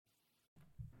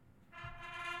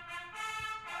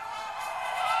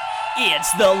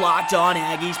It's the Locked On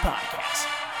Aggies podcast,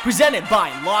 presented by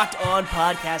Locked On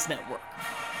Podcast Network,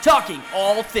 talking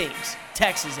all things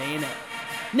Texas A&M.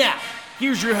 Now,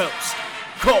 here's your host,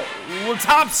 Cole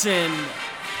Thompson.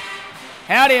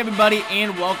 Howdy, everybody,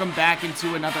 and welcome back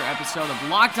into another episode of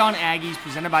Locked On Aggies,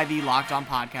 presented by the Locked On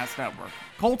Podcast Network.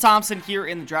 Cole Thompson here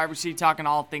in the driver's seat, talking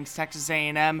all things Texas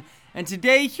A&M, and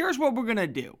today, here's what we're going to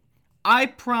do. I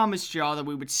promised y'all that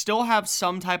we would still have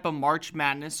some type of March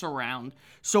Madness around.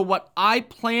 So what I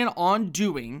plan on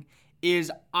doing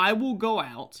is I will go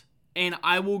out and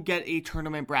I will get a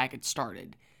tournament bracket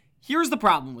started. Here's the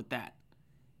problem with that.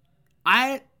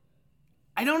 I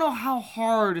don't know how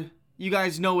hard you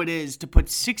guys know it is to put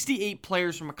 68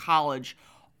 players from a college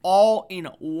all in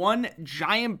one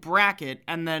giant bracket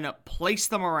and then place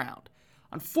them around.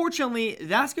 Unfortunately,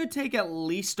 that's going to take at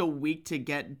least a week to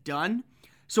get done.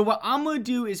 So what I'm going to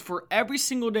do is for every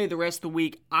single day the rest of the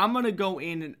week, I'm going to go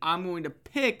in and I'm going to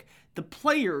pick the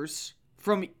players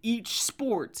from each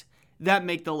sport that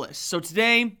make the list. So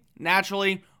today,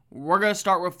 naturally, we're going to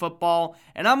start with football,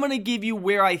 and I'm going to give you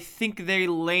where I think they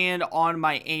land on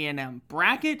my A&M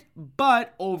bracket,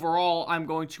 but overall, I'm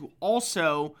going to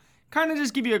also kind of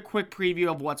just give you a quick preview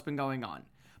of what's been going on.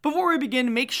 Before we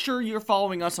begin, make sure you're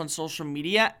following us on social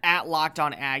media at Locked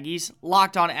On Aggies.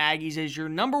 Locked On Aggies is your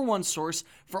number one source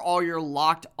for all your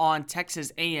Locked On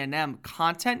Texas A&M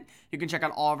content. You can check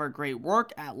out all of our great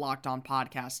work at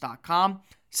LockedOnPodcast.com.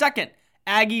 Second,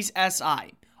 Aggies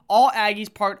SI. All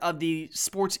Aggies part of the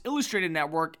Sports Illustrated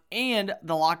Network and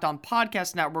the Locked On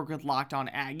Podcast Network with Locked On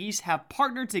Aggies have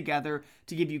partnered together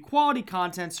to give you quality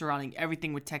content surrounding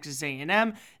everything with Texas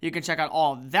A&M. You can check out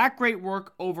all of that great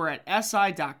work over at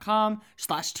si.com/TAMU.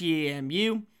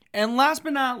 And last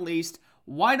but not least,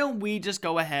 why don't we just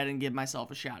go ahead and give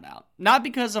myself a shout out? Not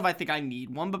because of I think I need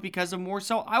one, but because of more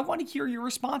so I want to hear your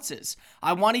responses.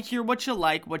 I want to hear what you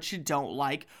like, what you don't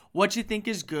like, what you think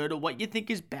is good, what you think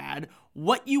is bad,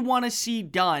 what you want to see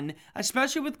done,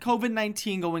 especially with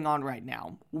COVID-19 going on right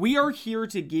now. We are here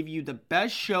to give you the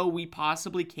best show we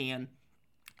possibly can,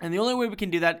 and the only way we can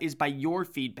do that is by your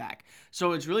feedback.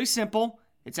 So it's really simple.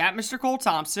 It's at Mr. Cole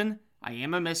Thompson. I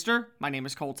am a Mr. My name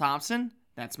is Cole Thompson.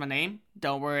 That's my name.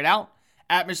 Don't worry it out.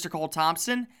 At Mr. Cole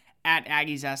Thompson, at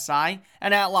Aggies SI,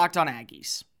 and at Locked On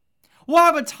Aggies. We'll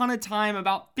have a ton of time,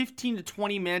 about 15 to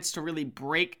 20 minutes, to really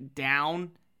break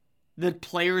down the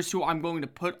players who I'm going to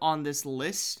put on this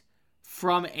list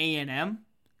from A&M.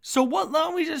 So why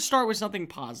don't we just start with something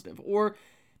positive, or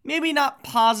maybe not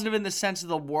positive in the sense of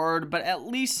the word, but at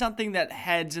least something that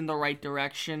heads in the right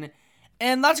direction,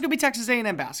 and that's going to be Texas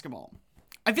A&M basketball.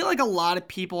 I feel like a lot of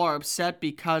people are upset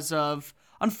because of,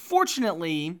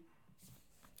 unfortunately,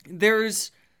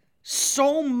 there's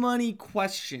so many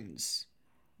questions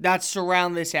that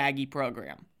surround this Aggie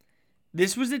program.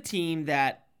 This was a team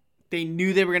that they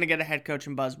knew they were going to get a head coach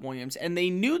in Buzz Williams, and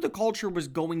they knew the culture was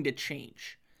going to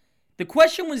change. The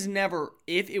question was never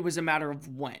if, it was a matter of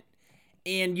when.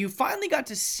 And you finally got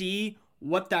to see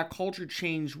what that culture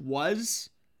change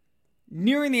was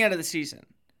nearing the end of the season.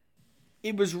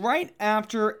 It was right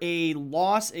after a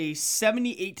loss, a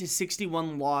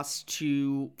 78-61 loss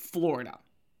to Florida.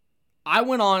 I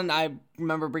went on, I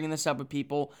remember bringing this up with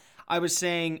people. I was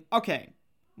saying, okay,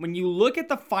 when you look at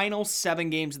the final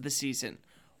 7 games of the season,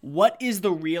 what is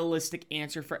the realistic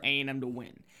answer for A&M to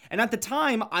win? And at the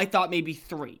time, I thought maybe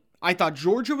 3. I thought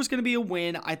Georgia was going to be a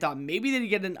win. I thought maybe they'd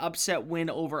get an upset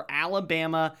win over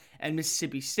Alabama and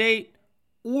Mississippi State.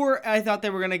 Or I thought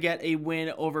they were going to get a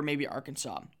win over maybe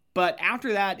Arkansas. But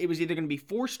after that, it was either going to be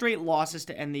 4 straight losses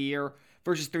to end the year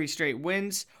versus 3 straight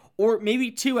wins, or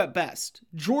maybe 2 at best.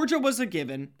 Georgia was a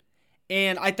given,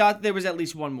 and I thought there was at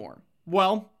least one more.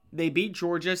 Well, they beat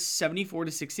Georgia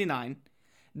 74-69.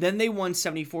 Then they won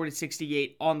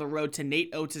 74-68 on the road to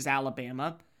Nate Oates'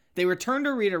 Alabama. They returned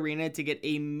to Reed Arena to get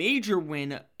a major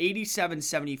win,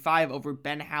 87-75 over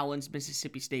Ben Howland's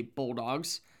Mississippi State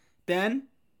Bulldogs. Then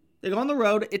they go on the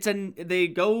road.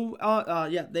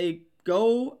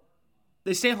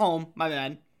 They stay home, my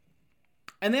bad.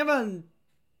 And they have a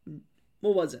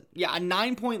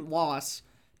 9-point loss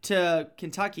to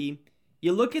Kentucky.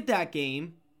 You look at that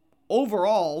game,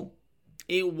 overall,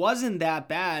 it wasn't that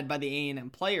bad by the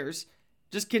A&M players.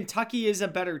 Just Kentucky is a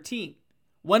better team.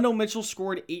 Wendell Mitchell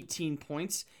scored 18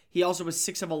 points. He also was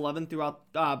 6 of 11 throughout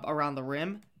around the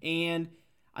rim. And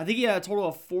I think he had a total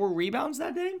of 4 rebounds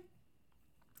that day,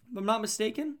 if I'm not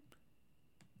mistaken.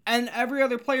 And every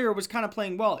other player was kind of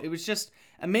playing well. It was just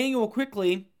Emmanuel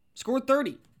Quickly scored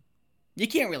 30. You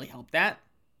can't really help that.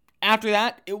 After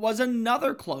that, it was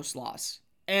another close loss.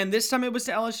 And this time it was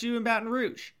to LSU and Baton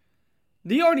Rouge.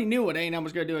 They already knew what A&M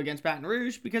was going to do against Baton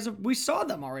Rouge because we saw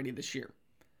them already this year.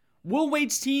 Will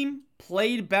Wade's team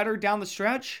played better down the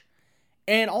stretch.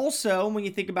 And also, when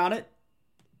you think about it,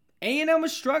 A&M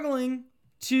was struggling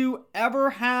to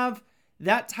ever have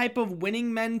that type of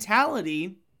winning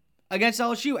mentality against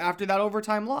LSU after that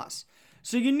overtime loss.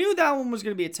 So you knew that one was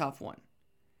going to be a tough one.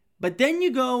 But then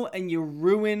you go and you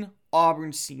ruin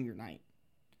Auburn's senior night.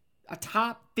 A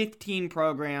top 15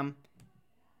 program.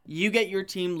 You get your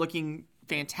team looking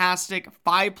fantastic.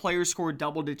 5 players scored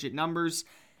double-digit numbers.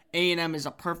 A&M is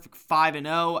a perfect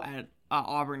 5-0 at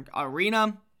Auburn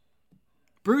Arena.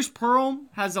 Bruce Pearl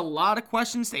has a lot of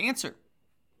questions to answer.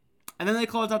 And then they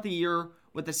close out the year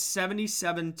with a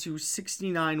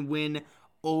 77-69 win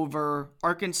over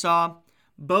Arkansas.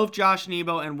 Both Josh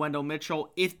Nebo and Wendell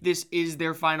Mitchell, if this is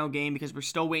their final game, because we're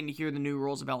still waiting to hear the new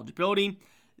rules of eligibility,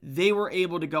 they were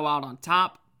able to go out on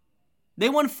top. They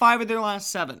won 5 of their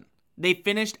last 7. They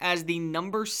finished as the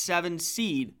number 7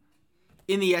 seed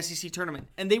in the SEC tournament.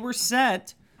 And they were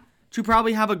set to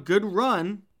probably have a good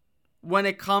run when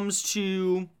it comes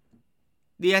to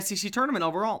the SEC tournament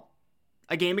overall.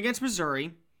 A game against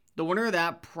Missouri. The winner of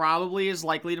that probably is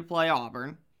likely to play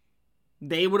Auburn.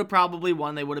 They would have probably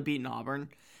won. They would have beaten Auburn.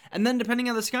 And then depending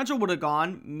on the schedule would have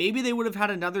gone, maybe they would have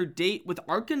had another date with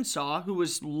Arkansas, who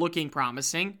was looking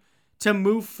promising, to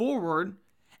move forward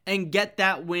and get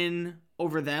that win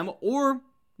over them. Or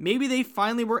maybe they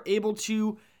finally were able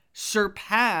to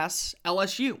surpass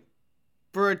LSU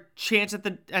for a chance at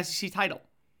the SEC title.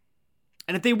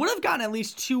 And if they would have gotten at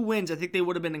least 2 wins, I think they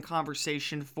would have been in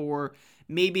conversation for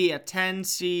maybe a 10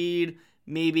 seed,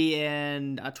 maybe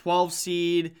a 12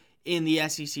 seed in the the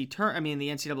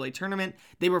NCAA tournament.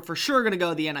 They were for sure going to go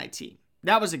to the NIT.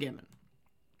 That was a given.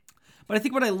 But I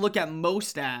think what I look at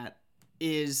most at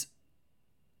is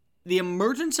the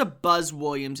emergence of Buzz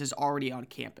Williams is already on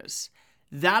campus.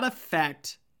 That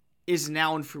effect is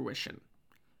now in fruition.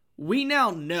 We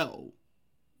now know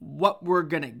what we're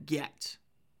going to get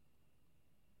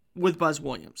with Buzz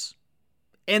Williams.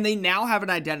 And they now have an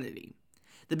identity.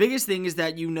 The biggest thing is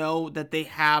that you know that they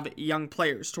have young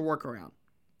players to work around.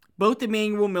 Both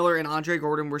Emmanuel Miller and Andre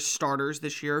Gordon were starters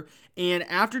this year. And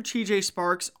after TJ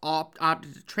Sparks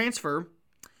opted to transfer,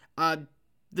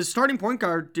 the starting point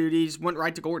guard duties went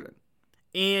right to Gordon.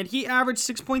 And he averaged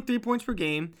 6.3 points per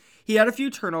game. He had a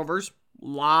few turnovers, a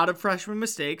lot of freshman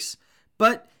mistakes,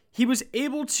 but he was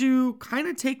able to kind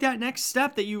of take that next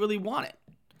step that you really wanted.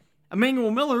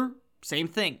 Emmanuel Miller, same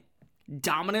thing.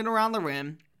 Dominant around the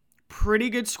rim, pretty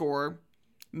good scorer,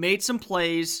 made some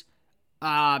plays,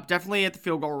 definitely at the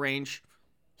field goal range.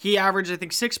 He averaged, I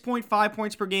think, 6.5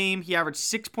 points per game. He averaged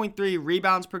 6.3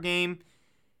 rebounds per game.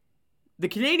 The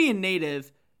Canadian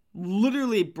native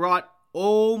literally brought,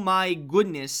 oh my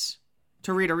goodness,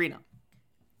 to Reed Arena.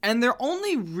 And they're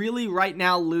only really right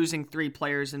now losing 3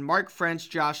 players in Mark French,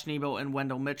 Josh Nebo, and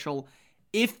Wendell Mitchell.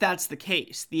 If that's the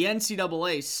case, the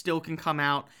NCAA still can come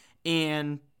out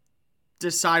and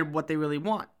decide what they really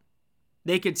want.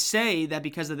 They could say that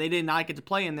because they did not get to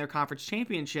play in their conference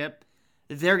championship,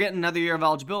 they're getting another year of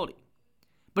eligibility.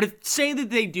 But say that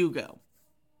they do go,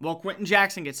 well, Quentin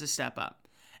Jackson gets to step up.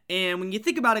 And when you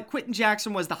think about it, Quentin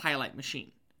Jackson was the highlight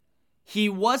machine. He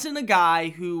wasn't a guy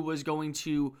who was going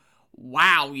to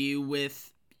wow you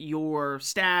with your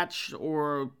stats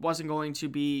or wasn't going to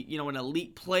be, an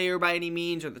elite player by any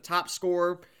means or the top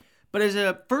scorer. But as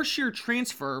a first-year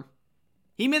transfer,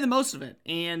 he made the most of it.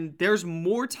 And there's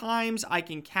more times I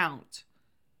can count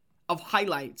of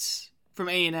highlights from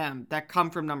A&M that come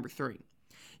from number 3.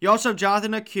 You also have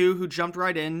Jonathan Aku, who jumped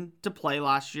right in to play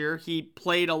last year. He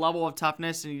played a level of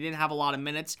toughness and he didn't have a lot of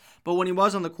minutes. But when he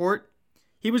was on the court,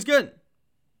 he was good.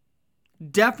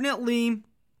 Definitely,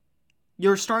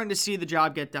 you're starting to see the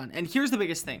job get done. And here's the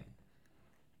biggest thing.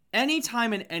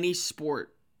 Anytime in any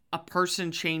sport, a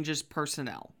person changes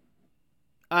personnel,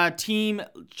 a team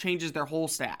changes their whole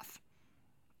staff,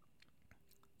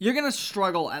 you're going to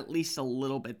struggle at least a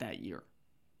little bit that year.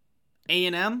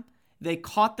 A&M, they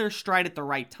caught their stride at the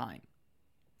right time.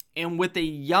 And with a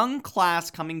young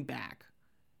class coming back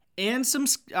and some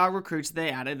recruits they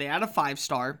added a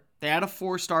 5-star, they had a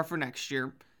 4-star for next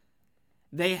year.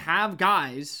 They have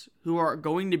guys who are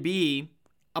going to be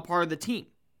a part of the team.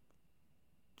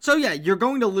 So yeah, you're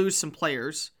going to lose some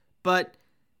players, but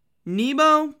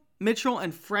Nebo, Mitchell,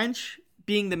 and French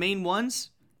being the main ones,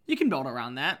 you can build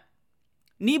around that.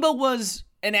 Nebo was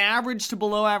an average to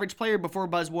below average player before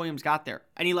Buzz Williams got there,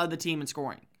 and he led the team in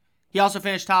scoring. He also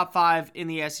finished top 5 in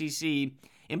the SEC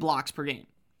in blocks per game.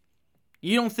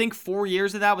 You don't think 4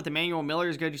 years of that with Emmanuel Miller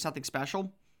is going to do something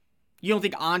special? You don't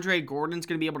think Andre Gordon's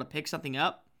going to be able to pick something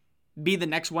up? Be the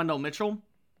next Wendell Mitchell?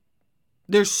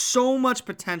 There's so much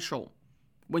potential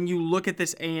when you look at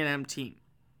this A&M team.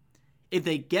 if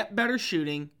they get better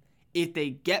shooting, if they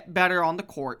get better on the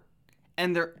court,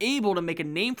 and they're able to make a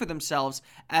name for themselves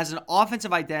as an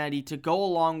offensive identity to go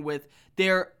along with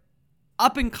their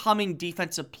up-and-coming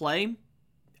defensive play,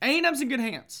 A&M's in good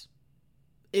hands.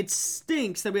 It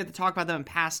stinks that we have to talk about them in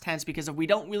past tense because we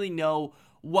don't really know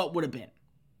what would have been.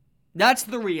 That's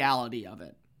the reality of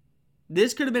it.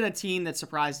 This could have been a team that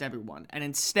surprised everyone, and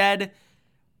instead,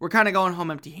 we're kind of going home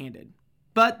empty-handed.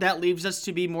 But that leaves us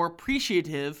to be more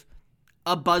appreciative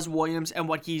of Buzz Williams and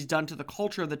what he's done to the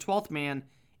culture of the 12th man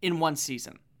in one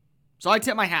season. So I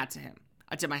tip my hat to him.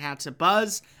 I tip my hat to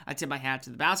Buzz. I tip my hat to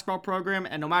the basketball program.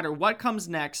 And no matter what comes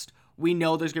next, we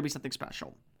know there's going to be something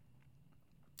special.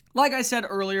 Like I said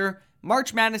earlier,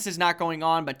 March Madness is not going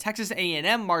on, but Texas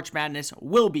A&M March Madness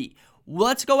will be.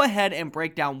 Let's go ahead and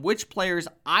break down which players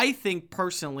I think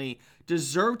personally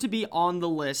deserve to be on the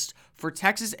list for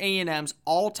Texas A&M's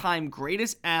all-time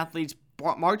greatest athletes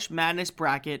March Madness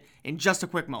bracket in just a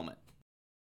quick moment.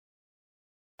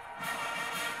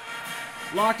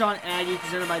 Locked On Aggie,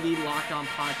 presented by the Locked On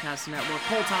Podcast Network.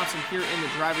 Cole Thompson here in the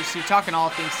driver's seat, talking all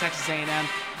things Texas A&M.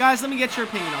 Guys, let me get your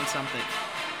opinion on something.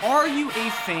 Are you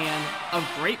a fan of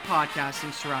great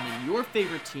podcasting surrounding your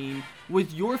favorite team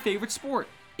with your favorite sport?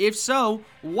 If so,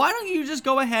 why don't you just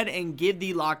go ahead and give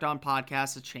the Locked On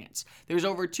Podcast a chance? There's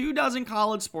over 24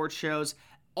 college sports shows,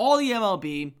 all the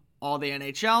MLB, all the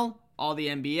NHL, all the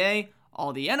NBA,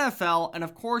 all the NFL, and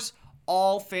of course,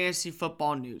 all fantasy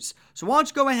football news. So why don't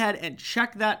you go ahead and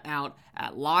check that out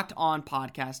at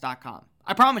LockedOnPodcast.com.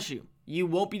 I promise you, you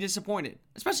won't be disappointed,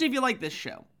 especially if you like this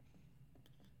show.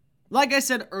 Like I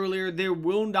said earlier, there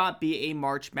will not be a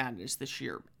March Madness this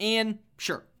year. And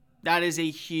sure, that is a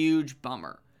huge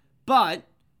bummer. But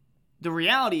the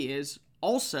reality is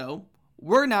also,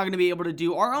 we're now going to be able to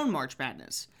do our own March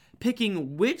Madness,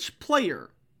 picking which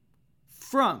player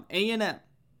from A&M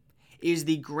is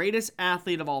the greatest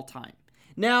athlete of all time.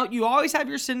 Now, you always have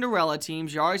your Cinderella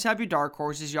teams, you always have your dark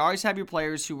horses, you always have your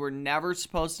players who were never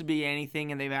supposed to be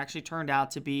anything and they've actually turned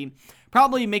out to be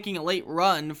probably making a late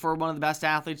run for one of the best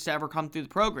athletes to ever come through the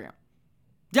program.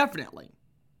 Definitely.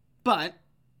 But,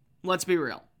 let's be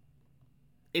real.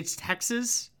 It's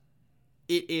Texas,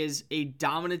 it is a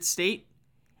dominant state,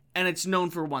 and it's known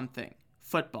for one thing,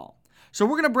 football. So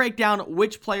we're going to break down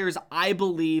which players I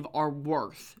believe are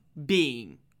worth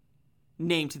being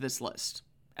named to this list.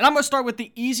 And I'm going to start with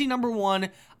the easy number one.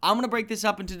 I'm going to break this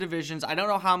up into divisions. I don't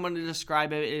know how I'm going to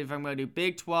describe it, if I'm going to do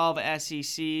Big 12,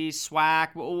 SEC,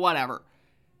 SWAC, whatever.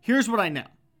 Here's what I know.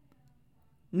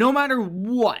 No matter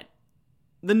what,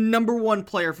 the number one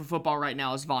player for football right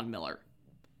now is Von Miller.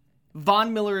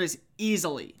 Von Miller is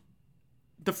easily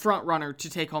the front runner to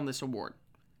take home this award.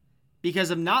 Because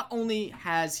of not only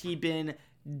has he been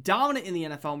dominant in the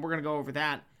NFL, and we're going to go over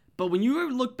that, but when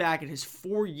you look back at his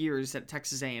 4 years at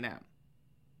Texas A&M,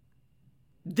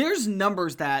 there's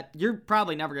numbers that you're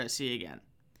probably never going to see again.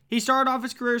 He started off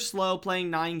his career slow, playing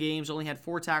 9 games, only had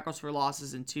 4 tackles for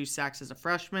losses and 2 sacks as a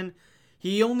freshman.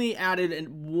 He only added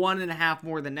 1.5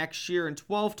 more the next year in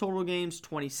 12 total games,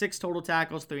 26 total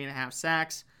tackles, 3.5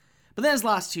 sacks. But then his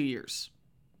last 2 years.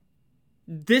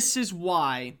 This is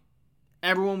why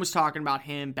everyone was talking about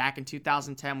him back in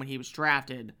 2010 when he was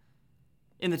drafted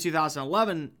in the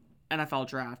 2011 NFL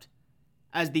draft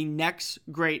as the next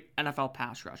great NFL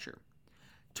pass rusher.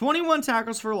 21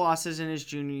 tackles for losses in his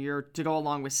junior year to go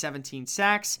along with 17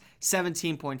 sacks,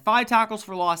 17.5 tackles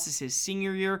for losses his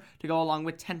senior year to go along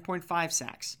with 10.5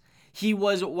 sacks. He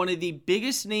was one of the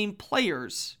biggest name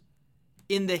players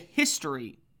in the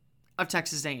history of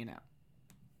Texas A&M.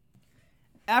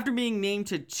 After being named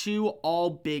to 2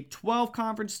 All-Big 12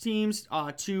 conference teams,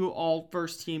 2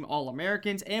 All-First-Team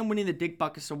All-Americans, and winning the Dick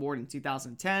Butkus Award in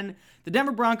 2010, the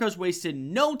Denver Broncos wasted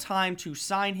no time to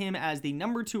sign him as the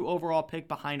number 2 overall pick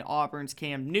behind Auburn's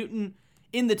Cam Newton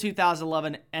in the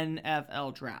 2011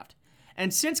 NFL Draft.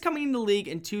 And since coming into the league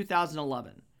in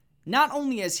 2011, not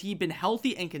only has he been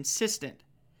healthy and consistent,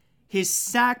 his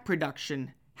sack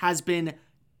production has been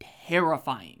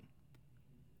terrifying.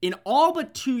 In all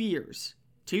but 2 years,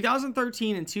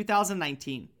 2013 and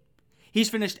 2019, he's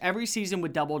finished every season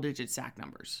with double-digit sack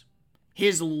numbers.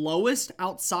 His lowest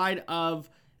outside of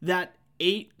that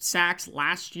 8 sacks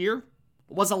last year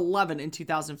was 11 in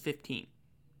 2015.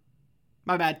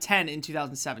 My bad, 10 in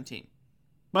 2017.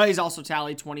 But he's also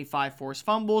tallied 25 forced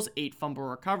fumbles, 8 fumble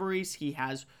recoveries. He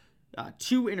has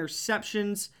 2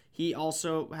 interceptions. He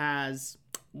also has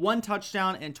 1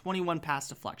 touchdown and 21 pass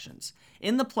deflections.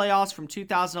 In the playoffs from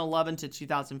 2011 to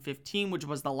 2015, which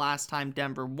was the last time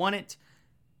Denver won it,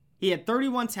 he had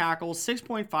 31 tackles,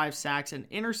 6.5 sacks, an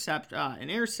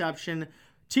interception,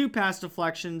 2 pass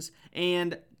deflections,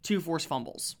 and 2 forced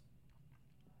fumbles.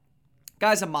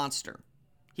 Guy's a monster.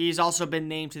 He's also been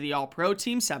named to the All-Pro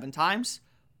team 7 times,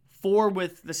 4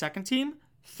 with the second team,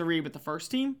 3 with the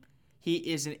first team. He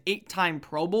is an 8-time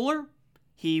Pro Bowler.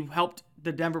 He helped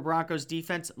the Denver Broncos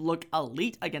defense look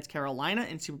elite against Carolina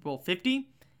in Super Bowl 50.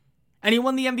 And he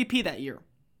won the MVP that year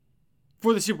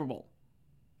for the Super Bowl.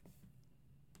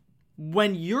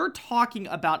 When you're talking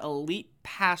about elite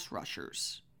pass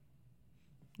rushers,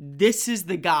 this is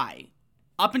the guy,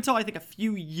 up until I think a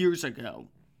few years ago,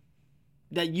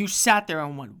 that you sat there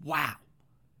and went, wow,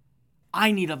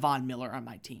 I need a Von Miller on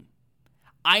my team.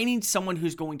 I need someone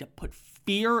who's going to put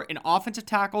fear in offensive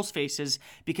tackles' faces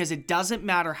because it doesn't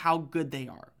matter how good they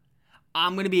are.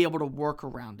 I'm going to be able to work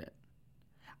around it.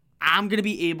 I'm going to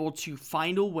be able to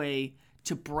find a way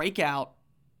to break out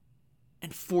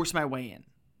and force my way in.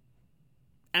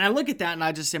 And I look at that and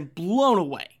I just am blown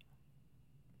away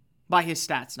by his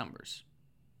stats numbers.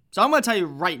 So I'm going to tell you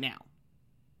right now,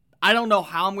 I don't know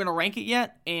how I'm going to rank it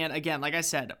yet. And again, like I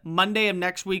said, Monday of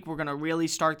next week, we're going to really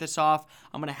start this off.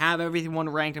 I'm going to have everyone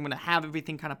ranked. I'm going to have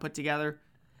everything kind of put together.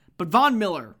 But Von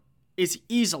Miller is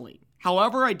easily,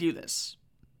 however I do this,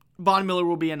 Von Miller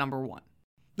will be a number 1.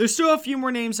 There's still a few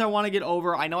more names I want to get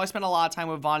over. I know I spent a lot of time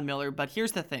with Von Miller, but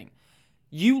here's the thing.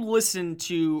 You listen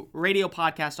to radio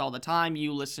podcasts all the time.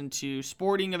 You listen to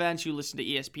sporting events. You listen to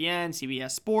ESPN,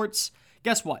 CBS Sports.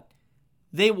 Guess what?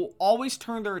 They will always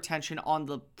turn their attention on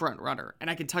the front runner. And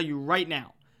I can tell you right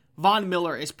now, Von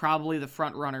Miller is probably the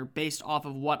front runner based off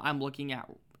of what I'm looking at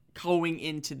going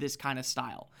into this kind of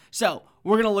style. So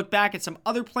we're going to look back at some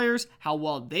other players, how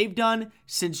well they've done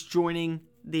since joining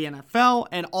the NFL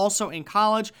and also in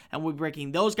college. And we'll be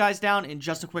breaking those guys down in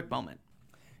just a quick moment.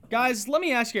 Guys, let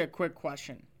me ask you a quick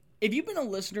question. If you've been a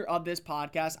listener of this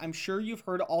podcast, I'm sure you've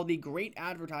heard all the great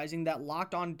advertising that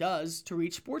Locked On does to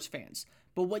reach sports fans.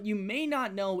 But what you may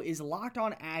not know is Locked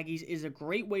On Aggies is a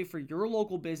great way for your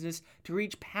local business to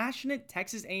reach passionate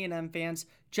Texas A&M fans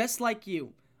just like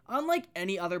you. Unlike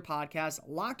any other podcast,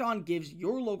 Locked On gives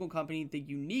your local company the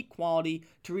unique quality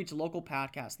to reach local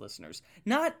podcast listeners.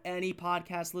 Not any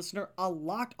podcast listener, a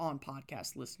Locked On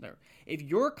podcast listener. If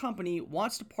your company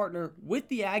wants to partner with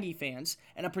the Aggie fans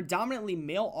and a predominantly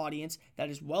male audience that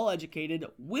is well educated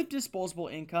with disposable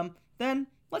income, then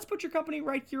let's put your company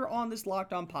right here on this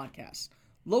Locked On podcast.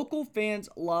 Local fans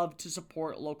love to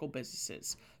support local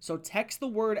businesses, so text the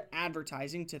word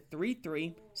advertising to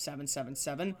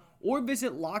 33777 or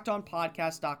visit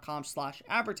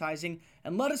lockedonpodcast.com/advertising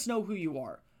and let us know who you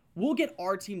are. We'll get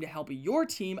our team to help your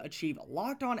team achieve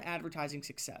Locked On advertising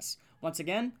success. Once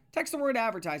again, text the word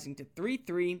advertising to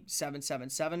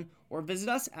 33777 or visit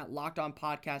us at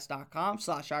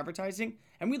lockedonpodcast.com/advertising,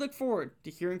 and we look forward to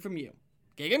hearing from you.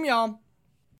 Gig 'em, y'all.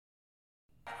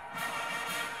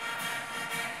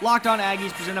 Locked On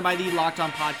Aggies, presented by the Locked On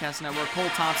Podcast Network. Cole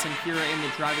Thompson here in the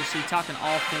driver's seat, talking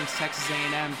all things Texas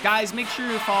A&M. Guys, make sure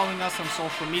you're following us on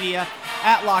social media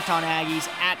at Locked On Aggies,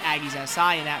 at Aggies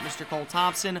SI, and at Mr. Cole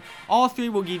Thompson. All three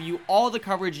will give you all the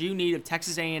coverage you need of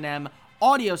Texas A&M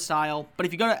audio style. But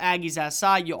if you go to Aggies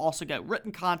SI, you'll also get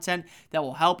written content that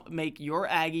will help make your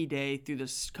Aggie day through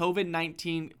this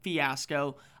COVID-19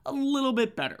 fiasco a little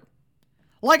bit better.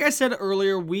 Like I said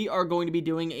earlier, we are going to be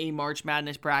doing a March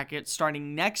Madness bracket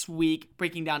starting next week,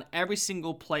 breaking down every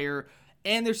single player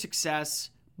and their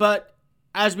success. But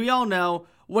as we all know,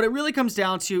 what it really comes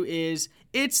down to is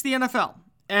it's the NFL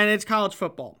and it's college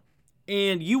football.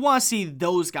 And you want to see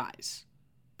those guys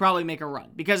probably make a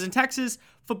run because in Texas,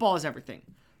 football is everything.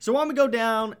 So I'm going to go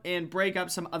down and break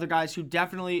up some other guys who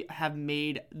definitely have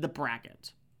made the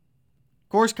bracket. Of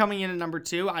course, coming in at number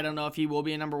 2, I don't know if he will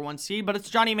be a number 1 seed, but it's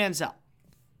Johnny Manziel.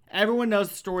 Everyone knows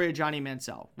the story of Johnny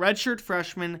Manziel. Redshirt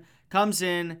freshman, comes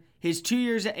in. His 2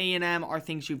 years at A&M are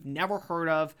things you've never heard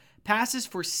of. Passes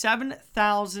for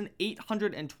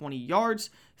 7,820 yards.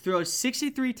 Throws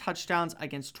 63 touchdowns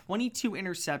against 22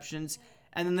 interceptions.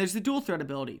 And then there's the dual threat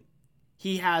ability.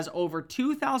 He has over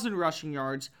 2,000 rushing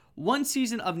yards. 1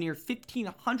 season of near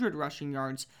 1,500 rushing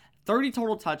yards. 30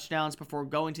 total touchdowns before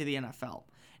going to the NFL.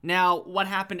 Now, what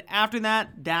happened after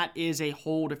that, that is a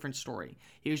whole different story.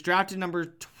 He was drafted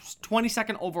number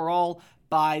 22nd overall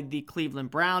by the Cleveland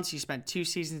Browns. He spent 2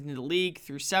 seasons in the league,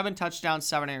 threw 7 touchdowns,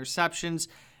 7 interceptions,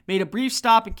 made a brief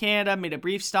stop in Canada, made a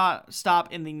brief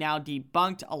stop in the now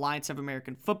debunked Alliance of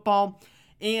American Football,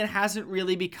 and hasn't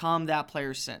really become that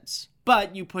player since.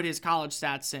 But you put his college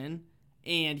stats in,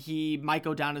 and he might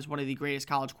go down as one of the greatest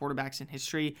college quarterbacks in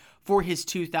history for his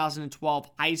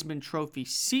 2012 Heisman Trophy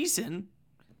season.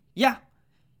 Yeah,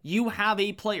 you have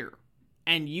a player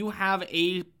and you have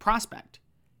a prospect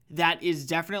that is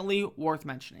definitely worth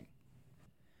mentioning.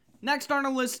 Next on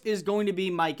our list is going to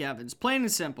be Mike Evans. Plain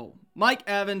and simple. Mike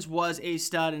Evans was a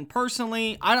stud, and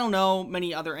personally, I don't know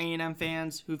many other A&M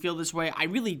fans who feel this way. I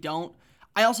really don't.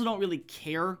 I also don't really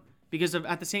care because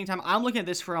at the same time, I'm looking at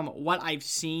this from what I've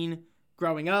seen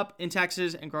growing up in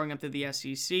Texas and growing up to the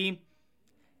SEC.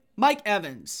 Mike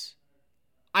Evans,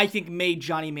 I think, made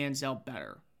Johnny Manziel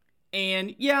better.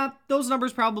 And yeah, those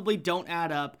numbers probably don't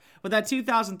add up, but that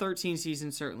 2013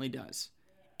 season certainly does.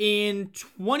 In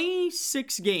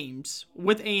 26 games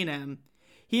with A&M,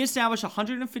 he established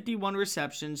 151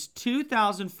 receptions,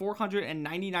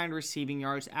 2,499 receiving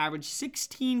yards, averaged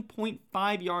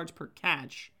 16.5 yards per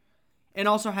catch, and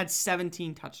also had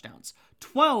 17 touchdowns,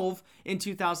 12 in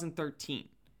 2013.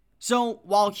 So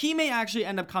while he may actually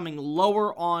end up coming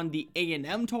lower on the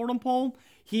A&M totem pole,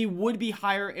 he would be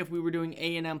higher if we were doing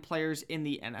A&M players in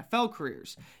the NFL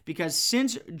careers. Because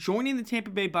since joining the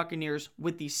Tampa Bay Buccaneers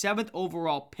with the 7th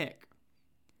overall pick,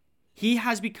 he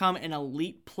has become an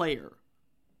elite player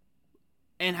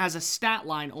and has a stat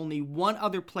line only one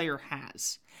other player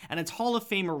has, and it's Hall of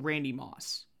Famer Randy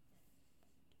Moss.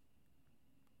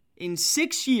 In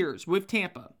 6 years with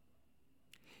Tampa,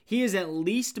 he has at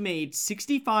least made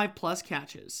 65 plus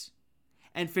catches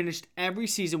and finished every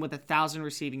season with 1,000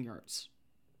 receiving yards.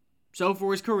 So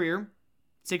for his career,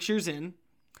 6 years in,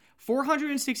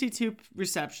 462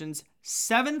 receptions,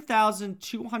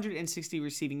 7,260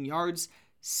 receiving yards,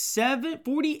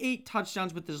 48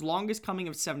 touchdowns with his longest coming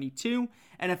of 72,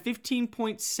 and a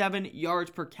 15.7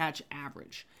 yards per catch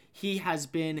average. He has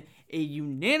been a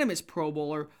unanimous Pro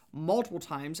Bowler multiple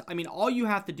times. I mean, all you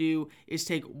have to do is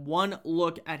take one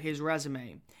look at his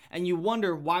resume, and you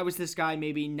wonder, why was this guy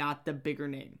maybe not the bigger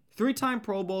name? 3-time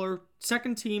Pro Bowler,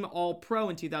 second team All-Pro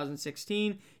in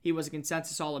 2016. He was a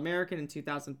consensus All-American in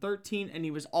 2013, and he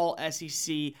was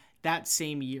All-SEC that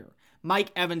same year.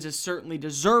 Mike Evans is certainly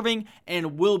deserving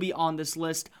and will be on this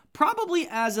list, probably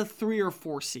as a 3 or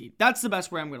 4 seed. That's the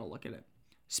best way I'm going to look at it.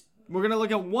 We're going to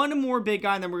look at one more big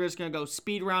guy, and then we're just going to go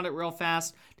speed around it real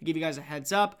fast to give you guys a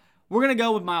heads up. We're going to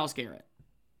go with Myles Garrett.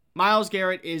 Myles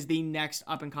Garrett is the next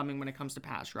up-and-coming when it comes to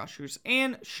pass rushers.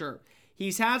 And sure,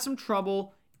 he's had some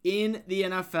trouble in the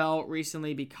NFL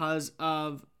recently because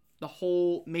of the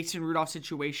whole Mason Rudolph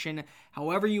situation,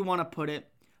 however you want to put it.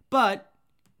 But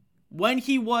when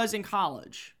he was in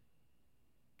college,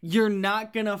 you're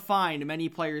not going to find many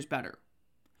players better.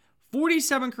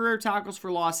 47 career tackles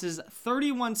for losses,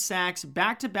 31 sacks,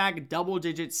 back-to-back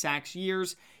double-digit sacks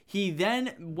years. He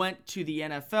then went to the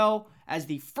NFL as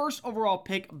the first overall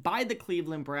pick by the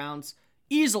Cleveland Browns.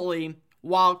 Easily,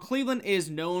 while Cleveland is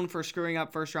known for screwing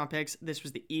up first-round picks, this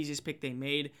was the easiest pick they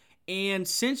made. And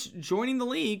since joining the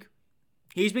league,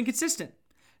 he's been consistent.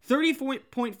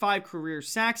 30.5 career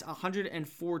sacks,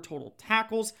 104 total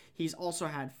tackles. He's also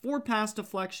had 4 pass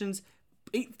deflections,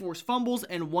 8 forced fumbles,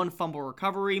 and 1 fumble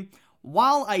recovery.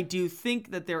 While I do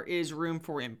think that there is room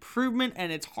for improvement,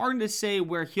 and it's hard to say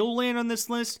where he'll land on this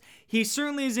list, he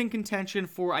certainly is in contention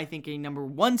for, I think, a number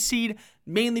 1 seed,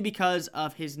 mainly because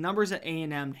of his numbers at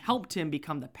A&M helped him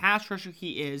become the pass rusher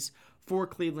he is for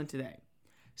Cleveland today.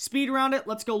 Speed around it,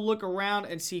 let's go look around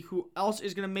and see who else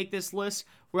is going to make this list.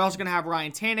 We're also going to have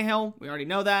Ryan Tannehill. We already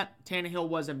know that. Tannehill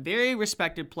was a very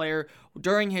respected player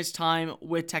during his time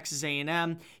with Texas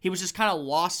A&M. He was just kind of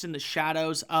lost in the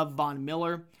shadows of Von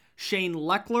Miller. Shane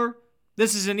Lechler,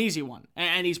 this is an easy one.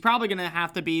 And he's probably going to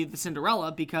have to be the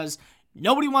Cinderella because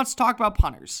nobody wants to talk about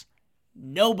punters.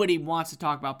 Nobody wants to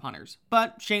talk about punters.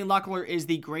 But Shane Lechler is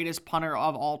the greatest punter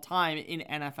of all time in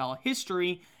NFL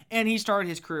history, and he started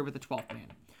his career with the 12th man.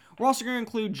 We're also going to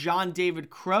include John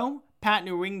David Crow, Pat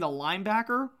Newing, the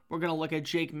linebacker. We're going to look at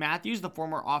Jake Matthews, the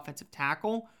former offensive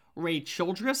tackle. Ray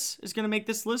Childress is going to make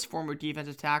this list, former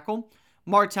defensive tackle.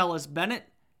 Martellus Bennett,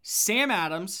 Sam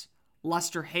Adams,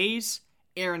 Lester Hayes,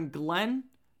 Aaron Glenn,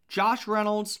 Josh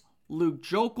Reynolds, Luke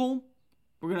Jokel.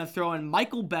 We're going to throw in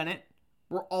Michael Bennett.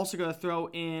 We're also going to throw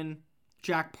in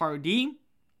Jack Pardee,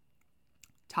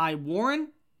 Ty Warren,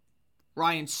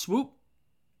 Ryan Swoop,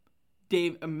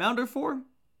 Dave Amelderfor,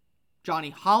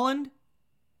 Johnny Holland,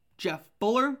 Jeff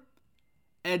Buller,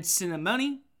 Ed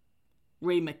Cinnamoni,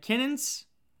 Ray McKinnons,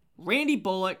 Randy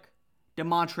Bullock,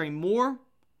 Demontre Moore,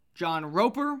 John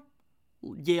Roper,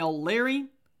 Yale Larry,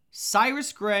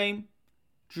 Cyrus Gray,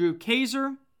 Drew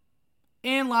Kaiser,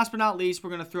 and last but not least, we're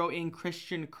going to throw in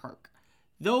Christian Kirk.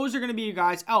 Those are going to be you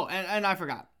guys. Oh, and I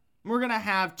forgot. We're going to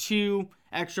have 2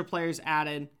 extra players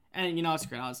added. And you know, it's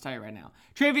great. I'll just tell you right now.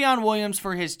 Travion Williams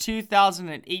for his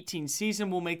 2018 season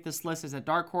will make this list as a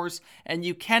dark horse. And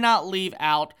you cannot leave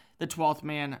out the 12th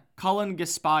man, Cullen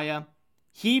Gaspaya.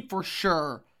 He for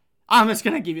sure, I'm just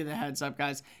going to give you the heads up,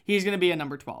 guys. He's going to be a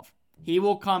number 12. He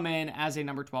will come in as a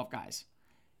number 12, guys.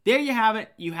 there you have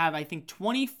it. You have, I think,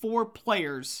 24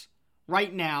 players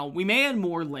right now. We may add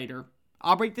more later.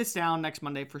 I'll break this down next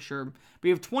Monday for sure. But we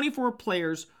have 24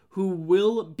 players who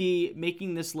will be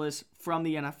making this list from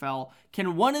the NFL.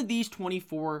 Can one of these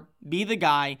 24 be the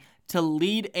guy to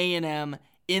lead A&M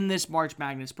in this March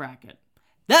Madness bracket?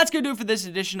 That's going to do it for this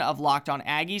edition of Locked On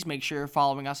Aggies. Make sure you're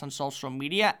following us on social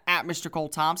media at Mr. Cole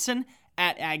Thompson,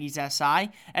 at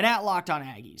AggiesSI, and at Locked On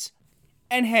Aggies.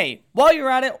 And hey, while you're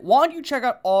at it, why don't you check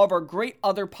out all of our great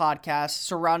other podcasts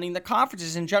surrounding the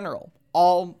conferences in general.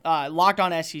 All Locked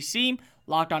On SEC,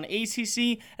 Locked On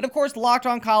ACC, and of course Locked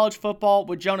On College Football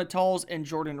with Jonah Tolles and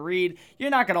Jordan Reed. You're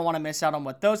not going to want to miss out on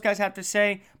what those guys have to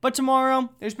say. But tomorrow,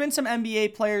 there's been some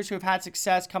NBA players who have had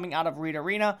success coming out of Reed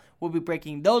Arena. We'll be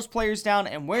breaking those players down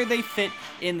and where they fit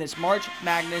in this March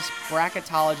Madness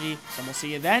bracketology. So we'll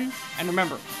see you then. And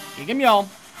remember, kick 'em, y'all.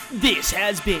 This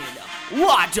has been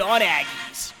Locked On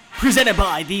Aggies, presented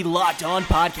by the Locked On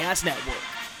Podcast Network.